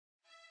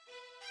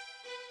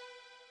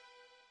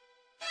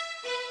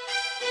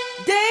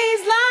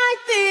Days like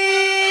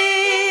this,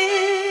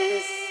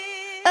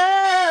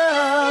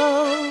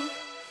 oh,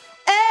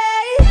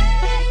 hey.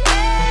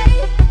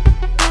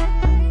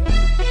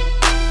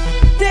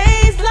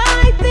 Days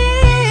like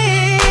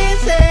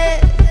this,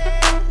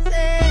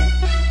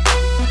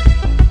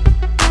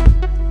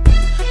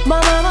 My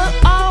mama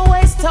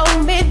always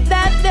told me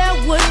that there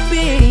would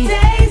be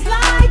days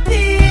like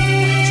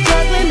this,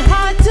 struggling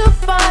hard to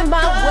find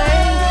my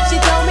way. She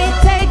told me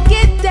take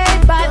it day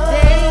by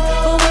day,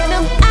 but when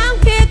I'm out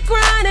here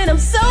grinding, I'm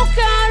so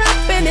caught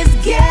up in this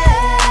game.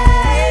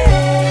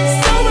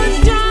 So much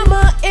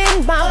drama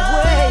in my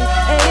way,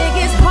 and it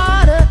gets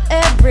harder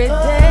every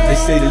day. They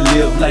say to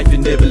live life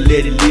and never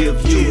let it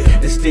live you.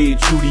 And staying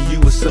true to you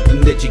is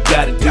something that you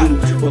gotta do.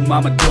 But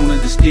mama don't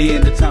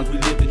understand the times we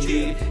live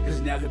in.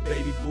 Cause now her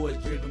baby boy's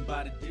driven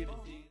by the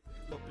dividends.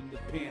 Up in the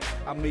pen,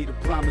 I made a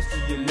promise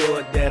to your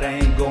Lord that I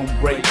ain't gon'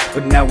 break.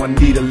 But now I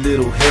need a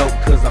little help,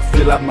 cause I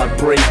feel I might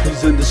break.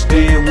 Please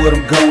understand what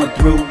I'm going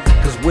through.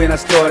 Cause when I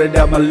started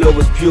out, my love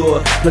was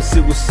pure, plus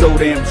it was so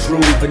damn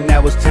true. But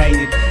now it's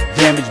tainted,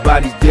 damaged by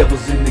these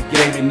devils in the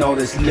game, and all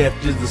that's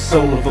left is the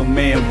soul of a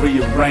man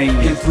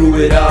rearranged. And through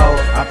it all,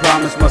 I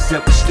promised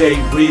myself to stay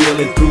real.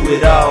 And through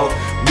it all,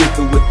 with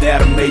or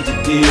without a major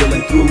deal.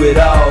 And through it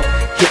all,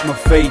 kept my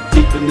faith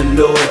deep in the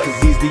Lord,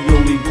 cause he's the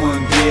only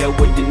one there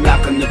when you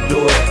knock on the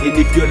door. And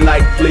if you're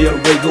like Playa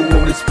Rae, go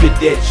on and spit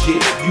that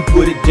shit. You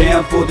put it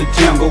down for the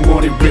town, go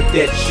on and rip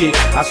that shit.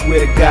 I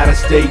swear to God I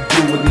stay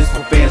doing this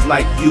for fans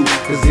like you,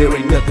 cause there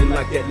ain't nothing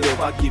like that love,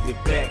 I'll give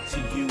it back to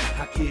you.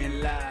 I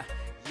can't lie.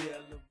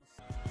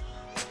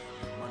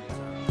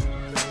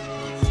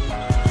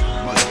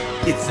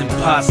 It's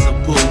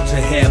impossible to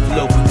have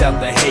love without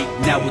the hate.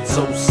 Now it's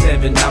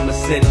 07, I'ma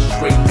set it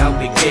straight out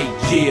the gate,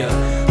 yeah.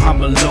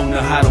 I'm a loner,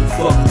 I don't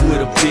fuck with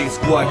a big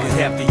squad, cause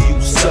half of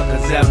you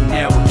suckers out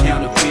now with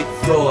counterfeit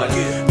fraud.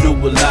 Know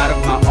a lot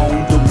of my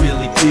own don't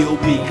really feel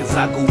me, cause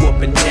I go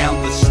up and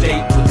down the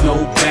state with no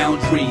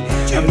boundary.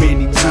 How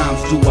many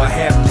times do I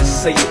have to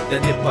say it,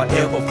 that if I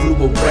ever flew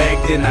a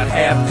rag then I'd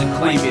have to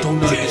claim it?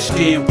 Don't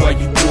understand why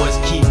you boys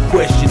keep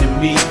questioning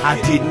me. I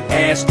didn't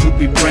ask to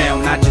be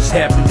brown, I just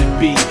happened to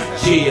be.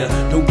 Yeah,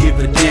 don't give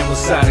a damn what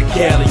side of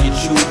Cali you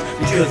choose,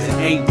 because it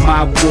ain't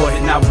my war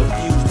and I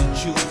refuse to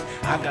choose.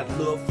 I got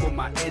love for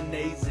my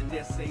NAs and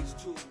SAs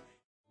too.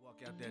 Walk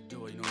out that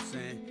door, you know what I'm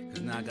saying?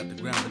 Cause now I got the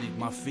ground beneath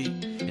my feet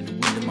and the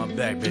wind in my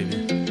back, baby.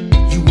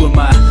 You were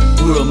my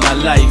world, my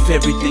life,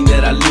 everything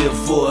that I live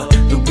for.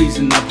 The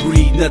reason I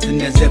breathe, nothing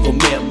that's ever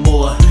meant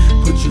more.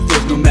 Put you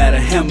first no matter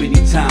how many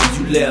times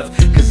you left,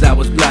 cause I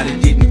was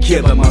blinded, didn't care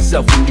about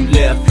myself when you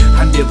left.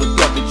 I never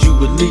thought that you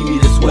would leave me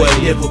this way.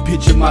 Never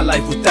pictured my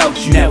life without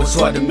you. Now it's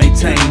hard to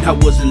maintain. I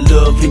was in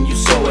love and you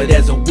saw it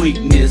as a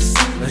weakness.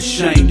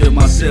 Ashamed of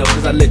myself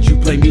cause I let you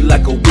play me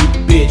like a weak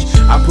bitch.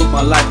 I put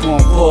my life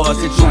on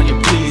pause and trying to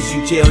please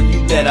you, tell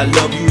you that I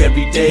love you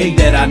every day,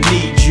 that I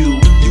need you.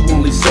 You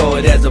only saw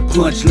it as a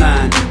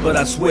punchline, but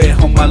I swear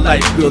on my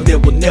life, girl, there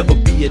will never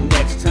be a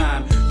next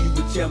time. You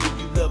would tell me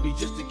you love me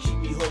just to keep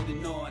me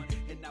holding on,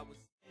 and I was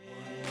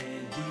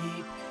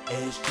deep.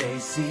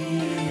 SJC,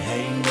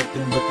 ain't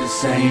nothing but the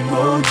same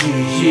OG.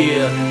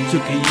 Yeah,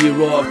 took a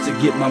year off to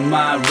get my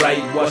mind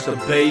right. Watch the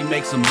Bay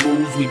make some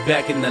moves, we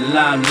back in the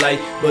limelight.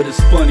 But it's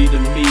funny to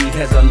me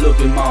as I look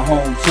in my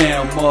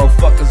hometown,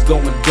 motherfuckers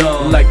going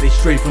dumb like they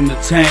straight from the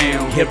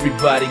town.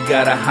 Everybody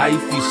got a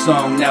hyphy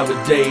song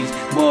nowadays.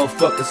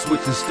 Motherfuckers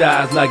switching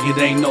styles like it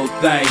ain't no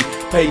thing.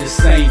 Pay the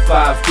same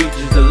 5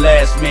 features the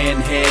last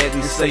man had,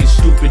 and say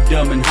stupid,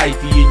 dumb, and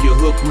hyphy in your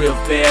hook real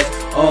fast.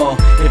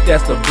 If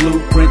that's the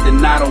blueprint,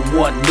 then I don't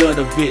want none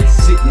of it.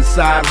 Sitting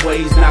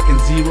sideways, knocking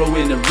zero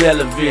in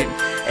irrelevant.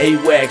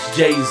 AWAX,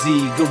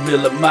 Jay-Z,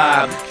 Gorilla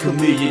Mob,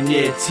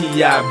 Chameleonaire,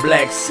 T.I.,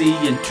 Black C,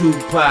 and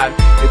Tupac.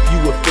 If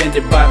you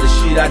offended by the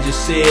shit I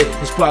just said,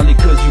 it's probably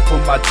cause you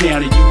from my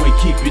town and you ain't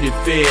keeping it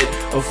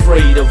fed.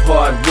 Afraid of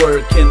hard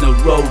work and the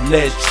road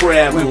less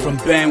traveled. Went from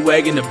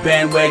bandwagon to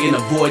bandwagon,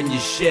 avoiding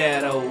your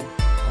shadow.